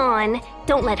switch him on.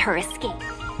 Don't let her escape.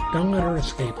 Don't let her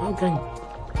escape. Okay.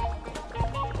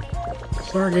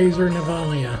 Stargazer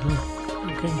Navalia, huh?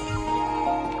 Okay.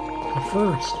 But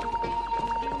first.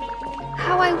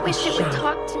 How I wish it would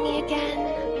talk to me again.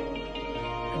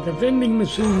 At the vending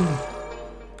machine.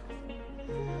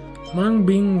 Mung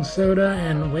Bean soda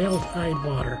and whale tide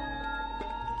water.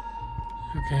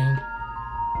 Okay.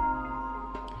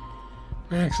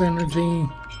 Max energy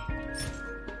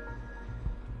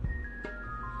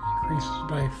increases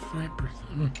by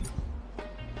 5%.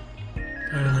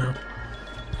 I don't know.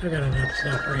 I got enough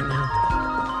stuff right now.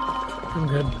 I'm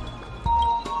good.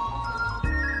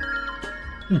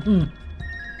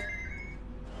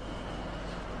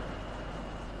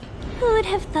 Who would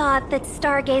have thought that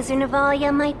Stargazer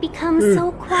Navalia might become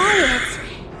so quiet?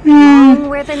 Long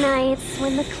were the nights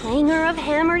when the clangor of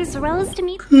hammers rose to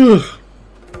meet...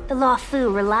 The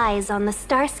ℊ𝕒 relies on the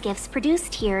star skiffs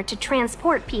produced here to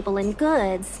transport people and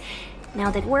goods. Now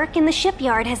that work in the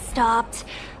shipyard has stopped,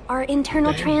 our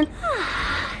internal Of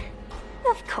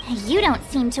course. You don't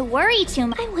seem to worry too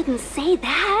much. I wouldn't say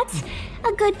that.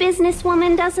 A good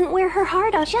businesswoman doesn't wear her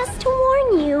heart out. Just to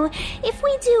warn you, if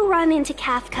we do run into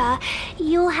Kafka,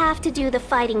 you'll have to do the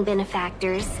fighting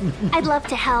benefactors. I'd love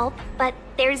to help, but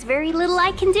there's very little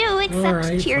I can do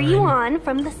except cheer you on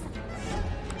from the...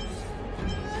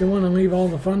 You want to leave all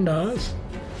the fun to us?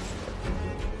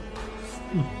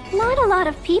 Not a lot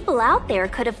of people out there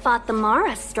could have fought the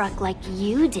Mara struck like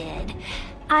you did.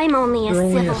 I'm only a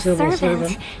civil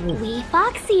servant. We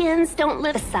Foxians don't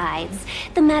live. Besides,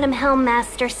 the Madam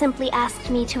Helmmaster simply asked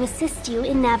me to assist you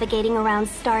in navigating around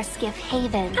Starskiff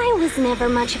Haven. I was never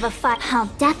much of a fight. I'll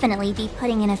definitely be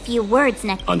putting in a few words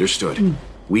next. Understood.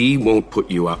 We won't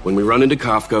put you up. When we run into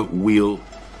Kafka, we'll...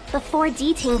 Before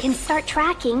D-Ting can start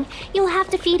tracking, you'll have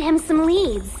to feed him some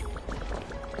leads.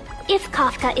 If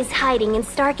Kafka is hiding in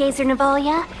Stargazer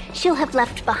Navalia, she'll have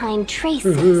left behind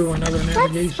traces.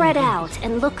 Let's spread out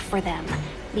and look for them.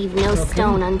 Leave no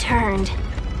stone unturned.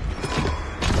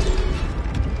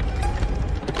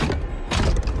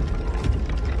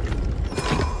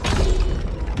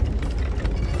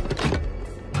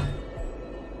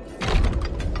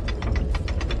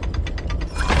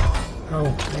 Oh,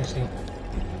 I see.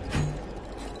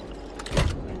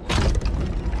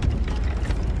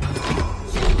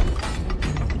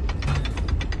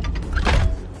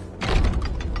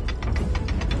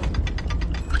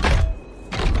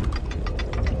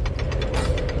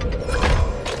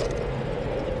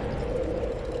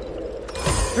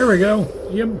 There we go.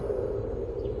 Yep.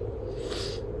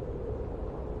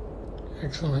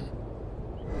 Excellent.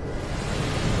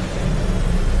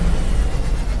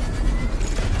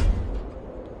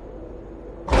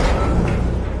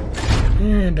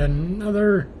 And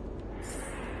another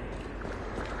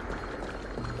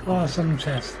awesome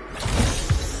chest.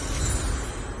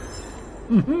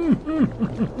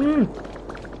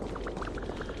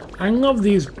 I love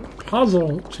these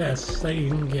puzzle chests that you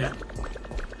can get.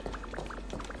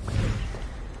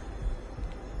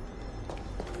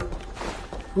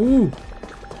 Ooh,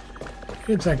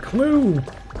 it's a clue.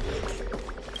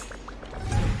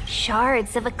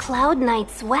 Shards of a Cloud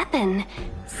Knight's weapon.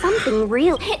 Something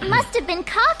real. It must have been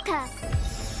Kafka.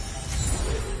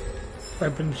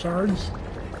 Weapon shards.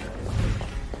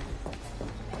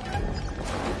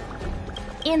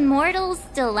 Immortals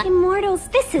delight. Immortals,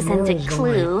 this isn't Immortals a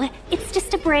clue. delight. It's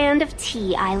just a brand of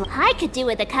tea I could do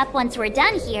with a cup once we're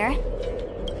done here.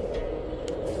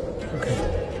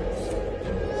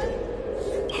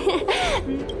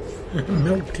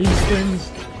 Milk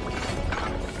teaspoons.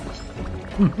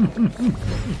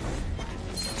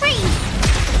 Freeze!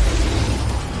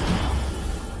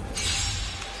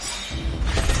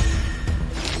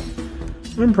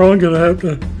 I'm probably gonna have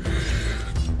to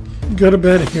go to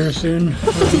bed here soon. Or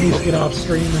at least get off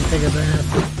stream and take a bath.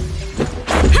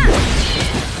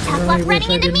 I really wish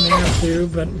I didn't have to,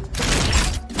 but I'm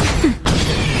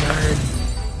tired.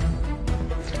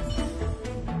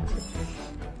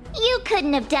 You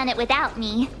couldn't have done it without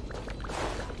me.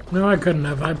 No, I couldn't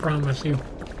have, I promise you.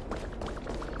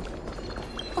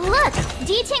 Look,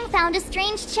 D-Ting found a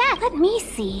strange chest. Let me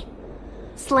see.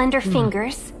 Slender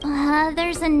fingers.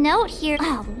 There's a note here.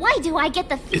 Why do I get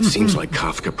the... It seems like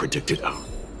Kafka predicted... Oh.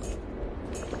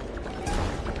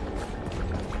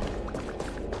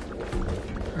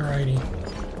 Alrighty.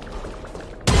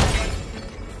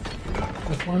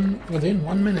 Within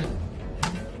 1 minute.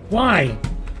 Why?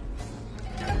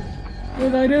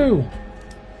 What did I do?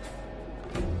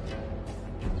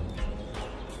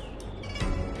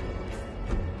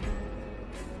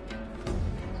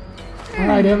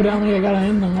 Alright, evidently I gotta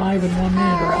end the live in 1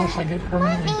 minute or else I get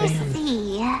permanently banned.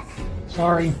 See.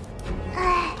 Sorry.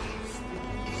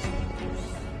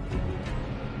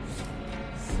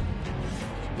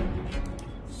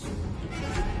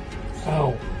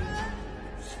 Oh.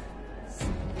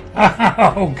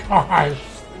 Oh, gosh.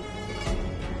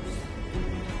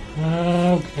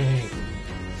 Okay.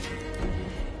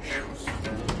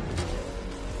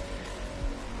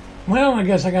 Well, I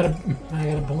guess I gotta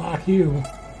block you.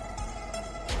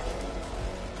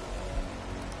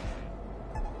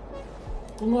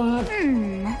 Block.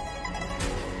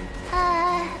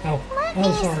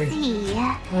 Oh, sorry. See.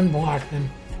 Unblock them.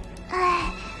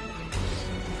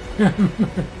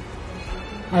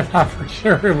 I thought for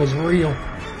sure it was real.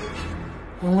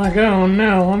 I'm like, oh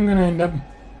no, I'm gonna end up...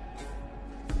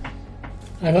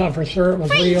 I thought for sure it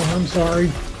was real, I'm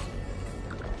sorry.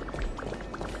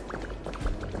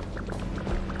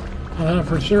 I thought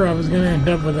for sure I was gonna end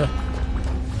up with a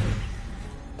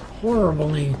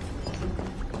horribly...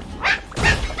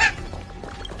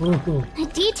 Woohoo.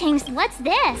 D-Tings, what's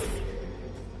this?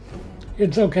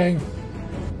 It's okay.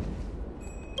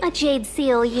 A jade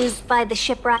seal used by the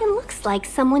shipwright. It looks like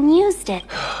someone used it.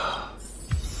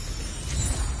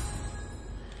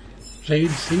 Jade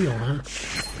seal, huh?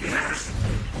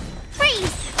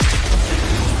 Freeze!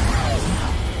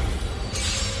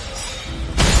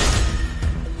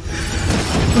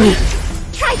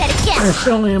 Try that again. I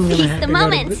still am gonna have the to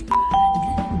moment.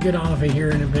 get off of here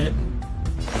in a bit.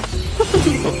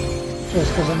 Just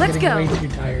because I'm getting way too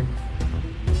tired.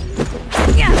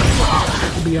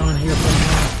 I'll be on here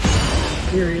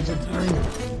for periods of time.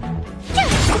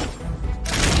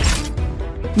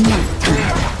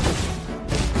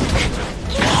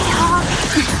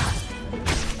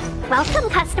 Welcome,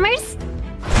 customers.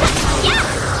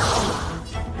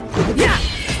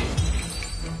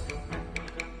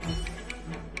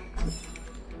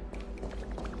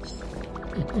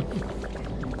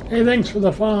 Hey, thanks for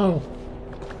the follow.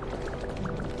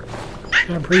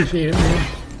 I appreciate it, man.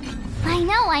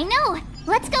 I know.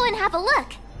 Let's go and have a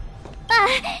look.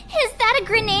 Is that a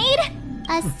grenade?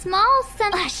 A small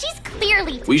she's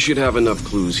clearly... We should have enough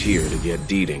clues here to get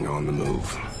ℕ𝕒𝕒 on the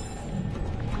move.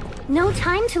 No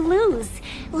time to lose.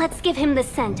 Let's give him the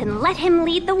scent and let him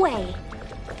lead the way.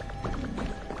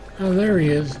 Oh, there he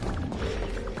is.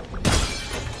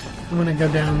 I'm gonna go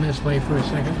down this way for a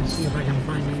second and see if I can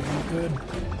find anything good.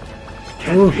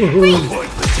 Ooh.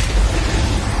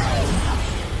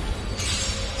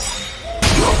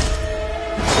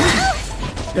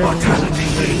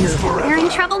 We're in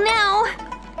trouble now.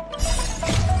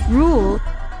 Rules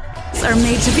are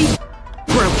made to be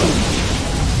broken.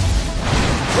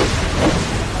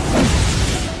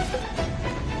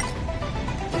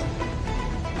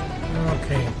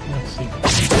 Okay, let's see.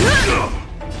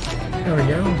 There we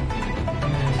go.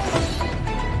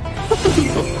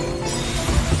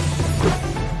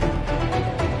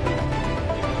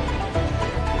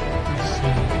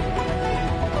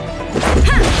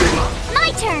 My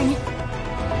turn!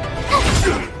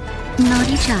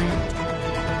 Naughty child.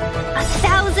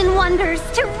 1,000 wonders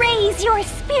to raise your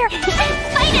spirit and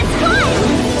fight its blood!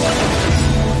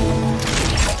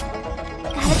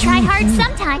 Gotta try hard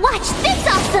sometime. Watch this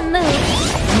awesome move!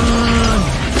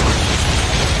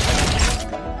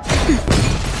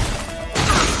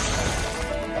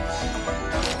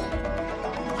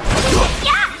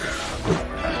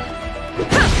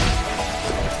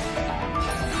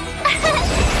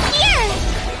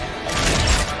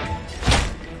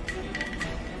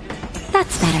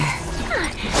 That's better.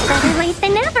 Better late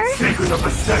than never. Secret of the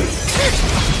safe.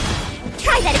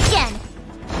 Try that again.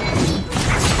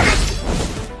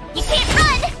 You can't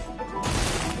run.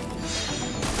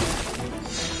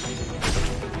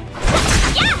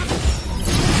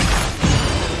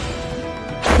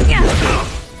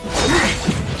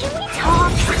 Can we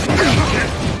talk?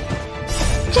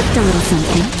 Just a little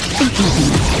something. Think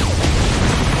nothing.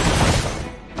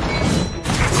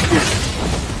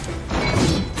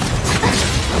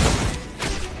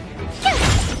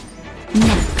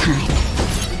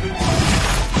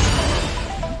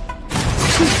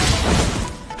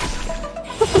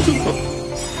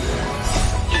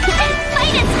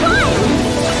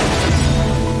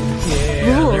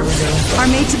 Are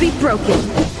made to be broken.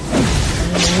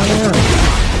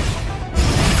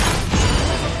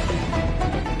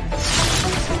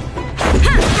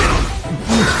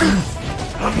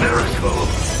 A miracle.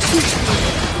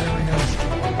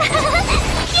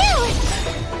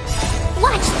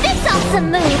 Watch this awesome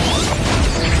move.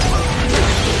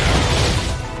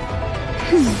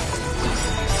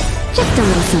 Just a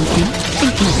little something.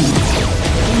 Think nothing.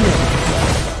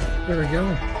 There we go.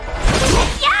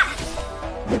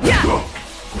 Yeah.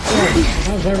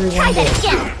 How's everyone Try that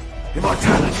again.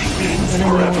 Immortality means I know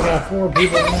we only forever. got 4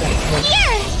 people left,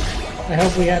 but I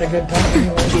hope we had a good time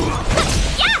anyway.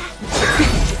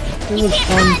 It was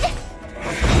fun.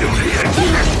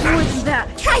 What's that?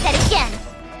 Try that again.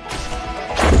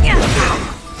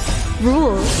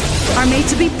 Rules are made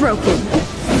to be broken.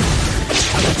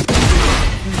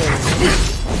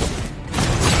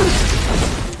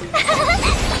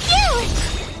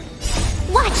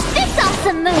 Watch this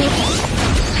awesome move.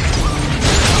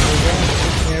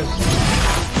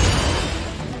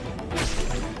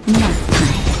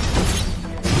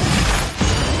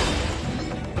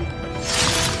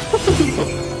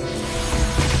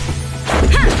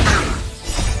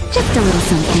 Just a little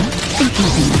something. Think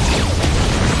nothing.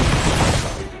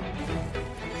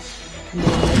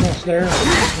 Almost there.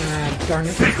 Darn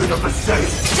it. Secret of the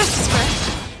safe. Just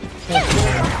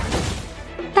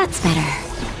That's better.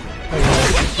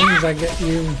 As soon as I get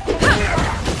you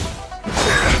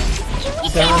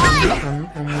down,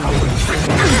 I'm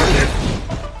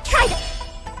Try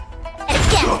that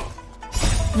again.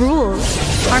 Rules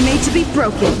are made to be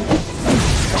broken.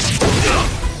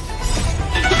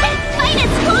 Fight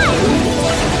its blood.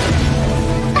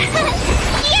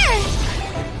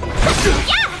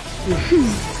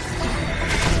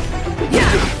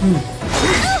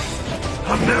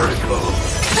 A miracle.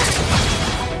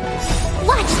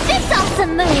 Watch this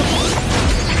awesome move.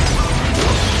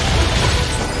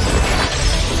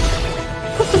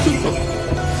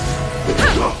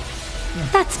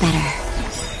 That's better.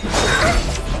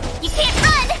 You can't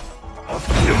run.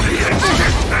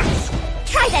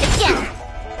 Try that again.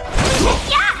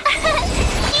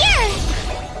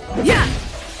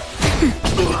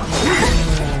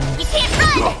 You can't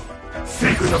run.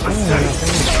 Secret of the safe.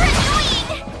 You're annoying.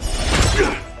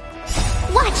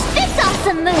 Watch this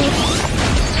awesome move.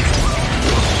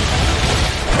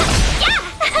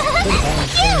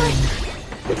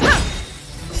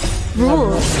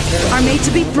 Rules are made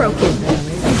to be broken.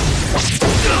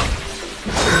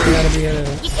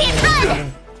 You can't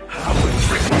run!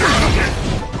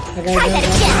 Try that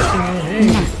again!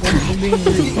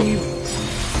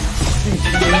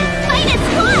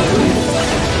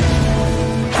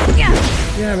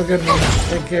 You have a good one.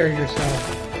 Take care of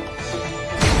yourself.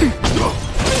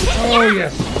 Oh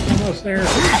yes, almost there.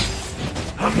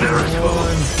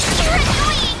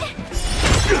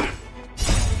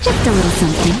 Just a little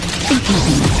something. Think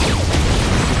nothing.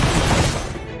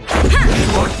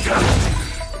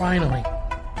 Finally.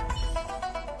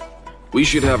 We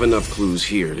should have enough clues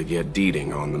here to get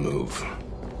𝕊𝕦𝕐𝕐 on the move.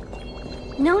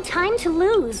 No time to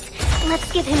lose.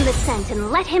 Let's give him the scent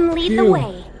and let him lead the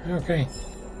way. Okay.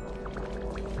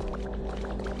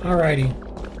 Alrighty.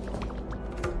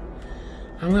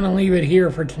 I'm gonna leave it here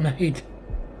for tonight.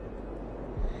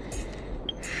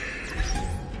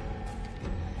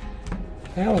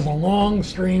 That was a long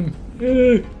stream.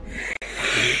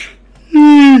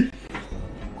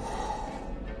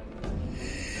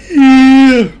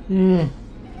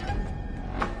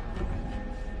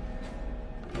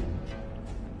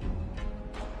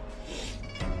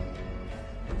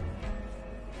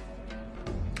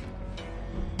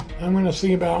 I'm going to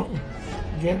see about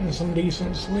getting some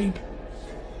decent sleep.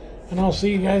 And I'll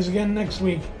see you guys again next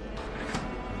week.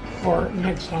 Or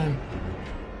next time.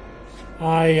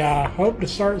 I hope to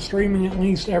start streaming at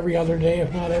least every other day,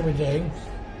 if not every day.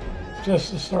 Just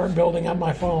to start building up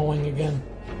my following again.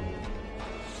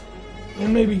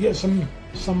 And maybe get some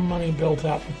money built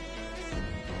up.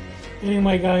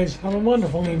 Anyway, guys, have a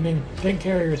wonderful evening. Take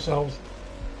care of yourselves.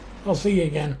 I'll see you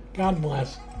again. God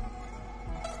bless.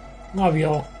 Love you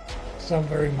all so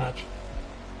very much.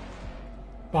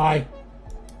 Bye.